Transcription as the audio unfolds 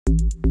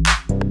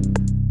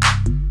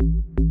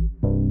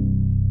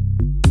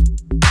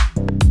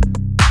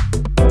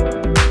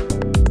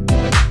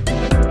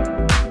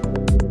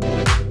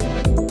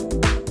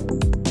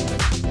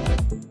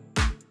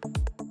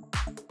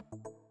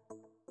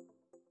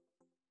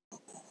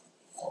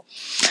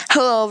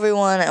Hello,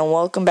 everyone, and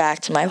welcome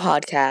back to my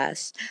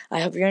podcast.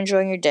 I hope you're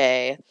enjoying your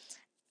day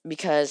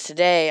because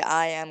today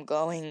I am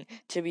going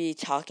to be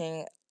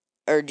talking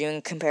or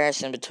doing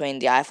comparison between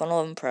the iPhone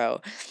 11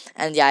 Pro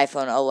and the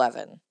iPhone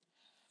 11.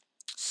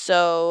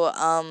 So,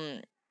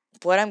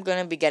 what I'm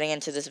going to be getting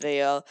into this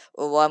video,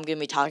 or what I'm going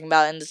to be talking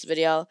about in this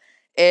video,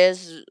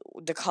 is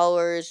the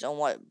colors and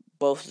what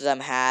both of them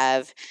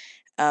have,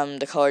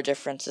 the color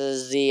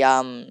differences,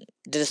 the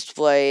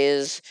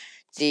displays,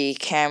 the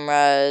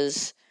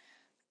cameras,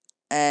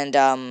 and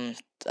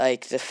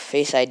like the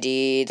Face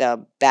ID,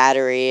 the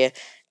battery,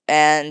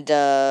 and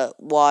the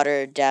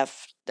water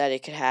depth that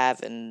it could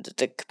have, and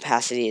the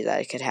capacity that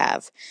it could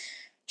have.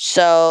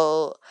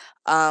 So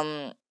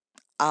um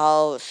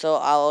I'll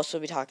also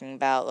be talking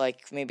about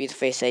like maybe the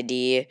Face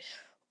ID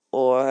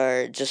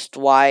or just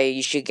why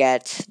you should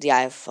get the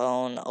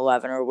iPhone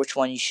 11 or which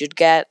one you should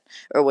get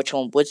or which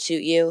one would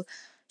suit you.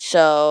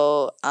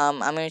 So I'm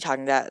going to be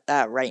talking about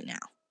that right now.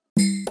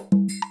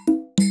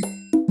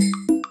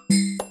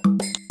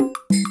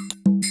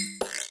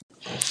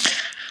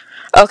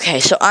 Okay,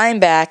 so I'm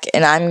back,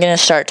 and I'm gonna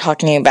start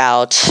talking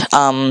about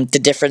the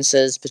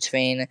differences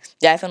between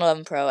the iPhone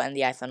 11 Pro and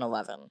the iPhone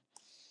 11.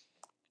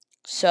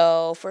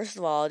 So first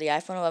of all, the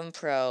iPhone 11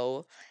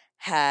 Pro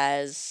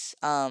has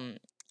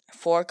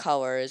four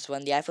colors,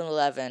 when the iPhone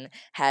 11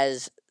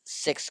 has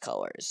six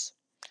colors.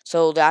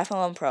 So the iPhone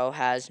 11 Pro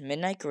has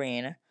midnight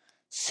green,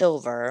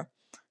 silver,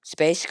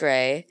 space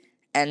gray,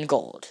 and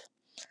gold.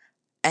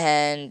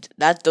 And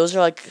those are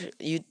like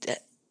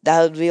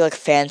that would be like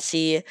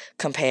fancy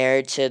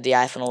compared to the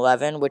iPhone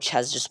 11, which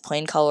has just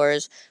plain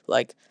colors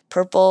like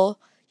purple,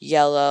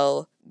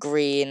 yellow,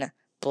 green,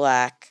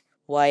 black,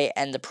 white,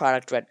 and the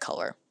product red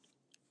color.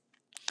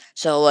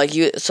 So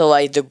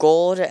the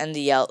gold and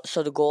the yellow,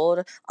 so the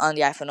gold on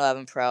the iPhone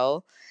 11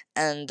 Pro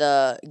and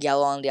the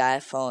yellow on the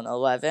iPhone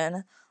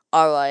 11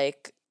 are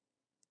like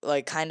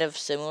kind of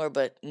similar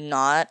but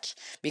not,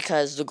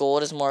 because the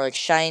gold is more like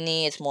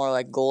shiny, it's more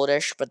like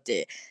goldish, but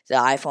the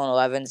iPhone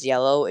 11's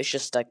yellow is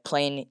just like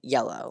plain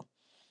yellow.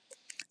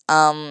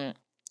 So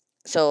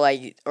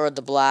like, or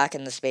the black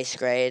and the space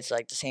gray, it's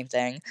like the same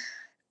thing,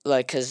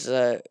 like because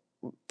the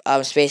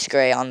space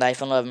gray on the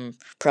iPhone 11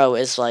 Pro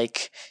is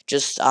like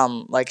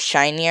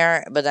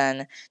shinier, but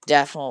then the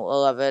iPhone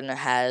 11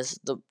 has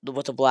the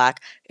with the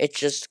black, it's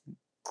just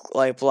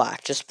like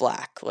black, just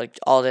black, like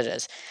all it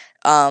is.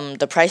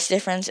 The price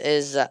difference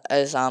is the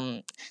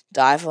iPhone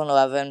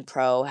 11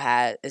 Pro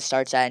it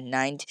starts at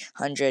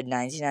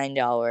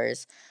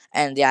 $999,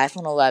 and the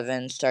iPhone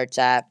 11 starts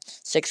at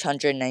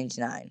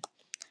 $699.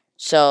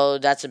 So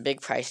that's a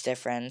big price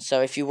difference.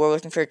 So if you were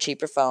looking for a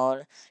cheaper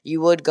phone,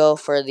 you would go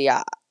for the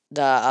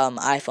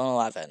iPhone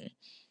 11.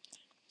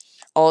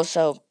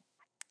 Also,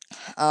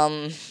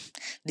 um,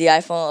 the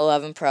iPhone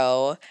 11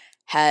 Pro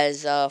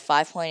has a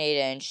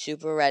 5.8-inch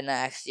Super Retina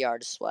XDR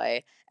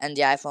display, and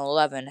the iPhone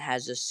 11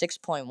 has a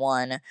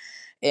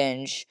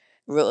 6.1-inch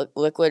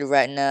Liquid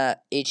Retina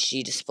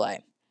HD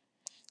display.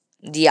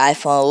 The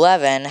iPhone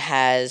 11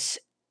 has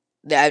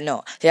the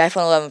iPhone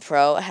 11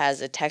 Pro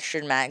has a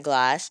textured matte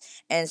glass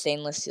and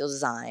stainless steel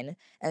design,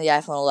 and the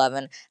iPhone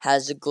 11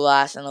 has a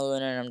glass and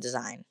aluminum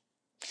design.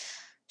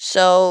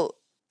 So,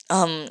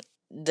 um,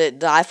 the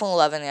iPhone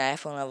 11 and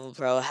the iPhone 11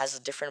 Pro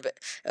has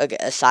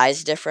a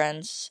size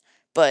difference,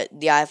 but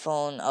the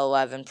iPhone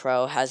 11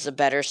 Pro has a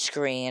better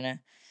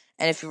screen.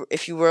 And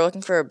if you were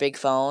looking for a big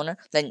phone,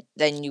 then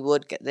you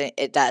would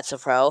that's a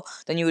Pro.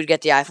 Then you would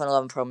get the iPhone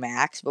 11 Pro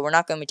Max. But we're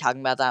not going to be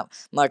talking about that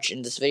much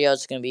in this video.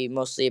 It's going to be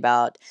mostly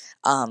about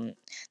the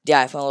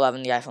iPhone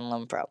 11, the iPhone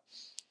 11 Pro.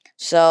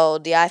 So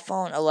the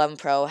iPhone 11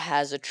 Pro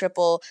has a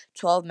triple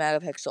 12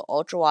 megapixel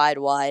ultra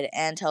wide,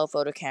 and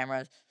telephoto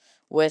cameras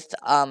with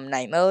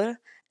night mode,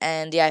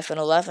 and the iPhone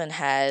 11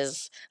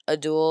 has a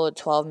dual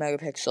 12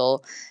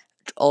 megapixel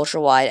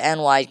ultra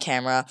wide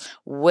camera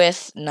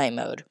with night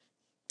mode.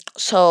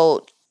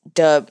 So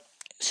the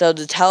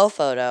the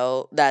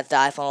telephoto that the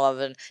iPhone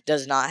 11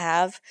 does not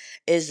have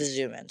is the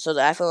zoom in. So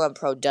the iPhone 11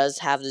 Pro does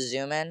have the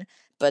zoom in,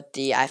 but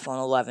the iPhone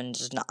 11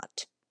 does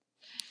not.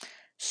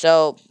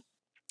 So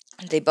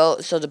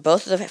both of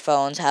the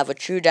phones have a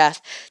true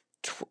depth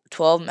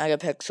 12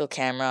 megapixel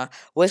camera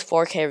with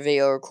 4K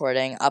video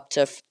recording up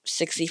to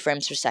 60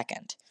 frames per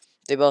second.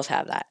 They both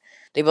have that.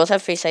 They both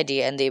have Face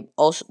ID, and they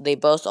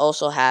both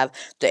also have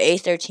the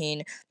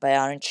A13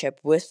 Bionic chip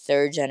with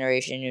third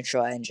generation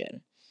neutral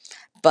engine.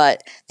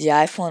 But the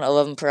iPhone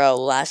 11 Pro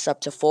lasts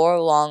up to 4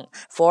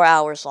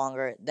 hours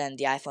longer than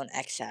the iPhone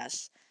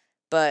XS.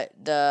 But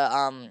the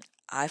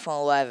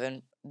iPhone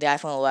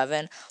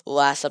 11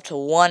 lasts up to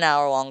 1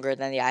 hour longer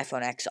than the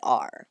iPhone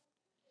XR.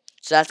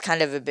 So that's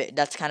kind of a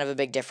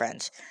big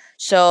difference.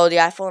 So the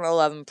iPhone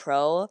 11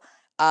 Pro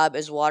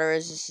is water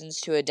resistant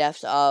to a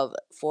depth of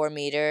 4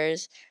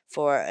 meters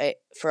for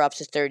up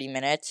to 30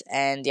 minutes,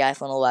 and the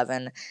iPhone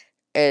 11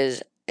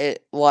 is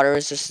water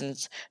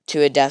resistant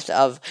to a depth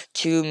of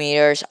 2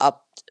 meters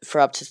up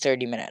to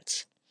 30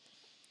 minutes.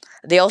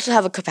 They also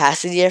have a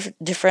capacity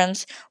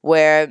difference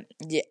where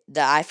the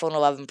iPhone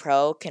 11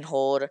 Pro can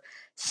hold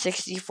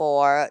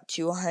 64,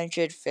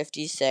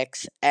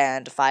 256,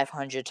 and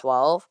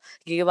 512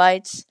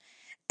 gigabytes.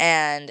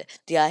 And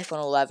the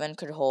iPhone 11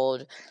 could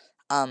hold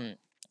um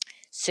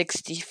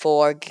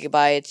 64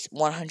 gigabytes,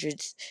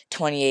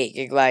 128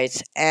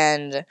 gigabytes,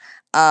 and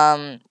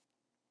um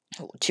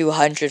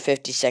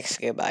 256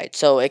 gigabytes.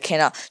 So it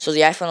cannot. So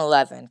the iPhone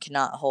 11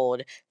 cannot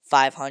hold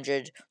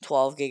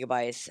 512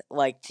 gigabytes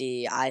like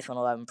the iPhone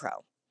 11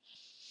 Pro.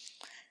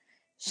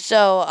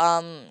 So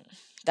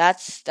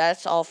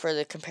that's all for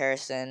the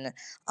comparison.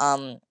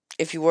 Um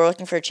if you were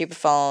looking for a cheaper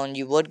phone,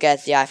 you would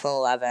get the iPhone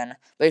 11.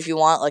 But if you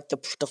want like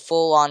the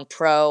full on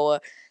Pro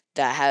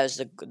that has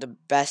the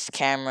best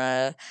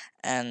camera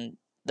and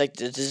like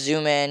the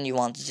zoom in, you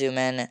want the zoom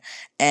in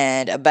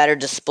and a better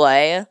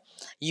display,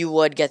 you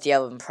would get the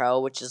 11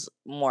 Pro, which is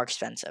more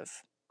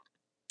expensive.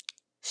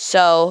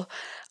 So,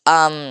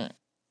 um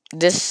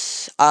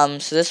this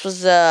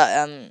was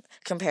the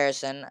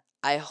comparison.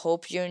 I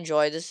hope you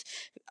enjoyed this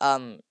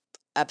um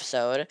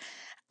episode.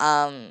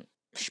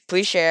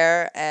 Please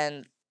share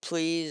and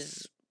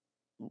please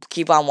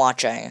keep on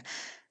watching.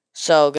 So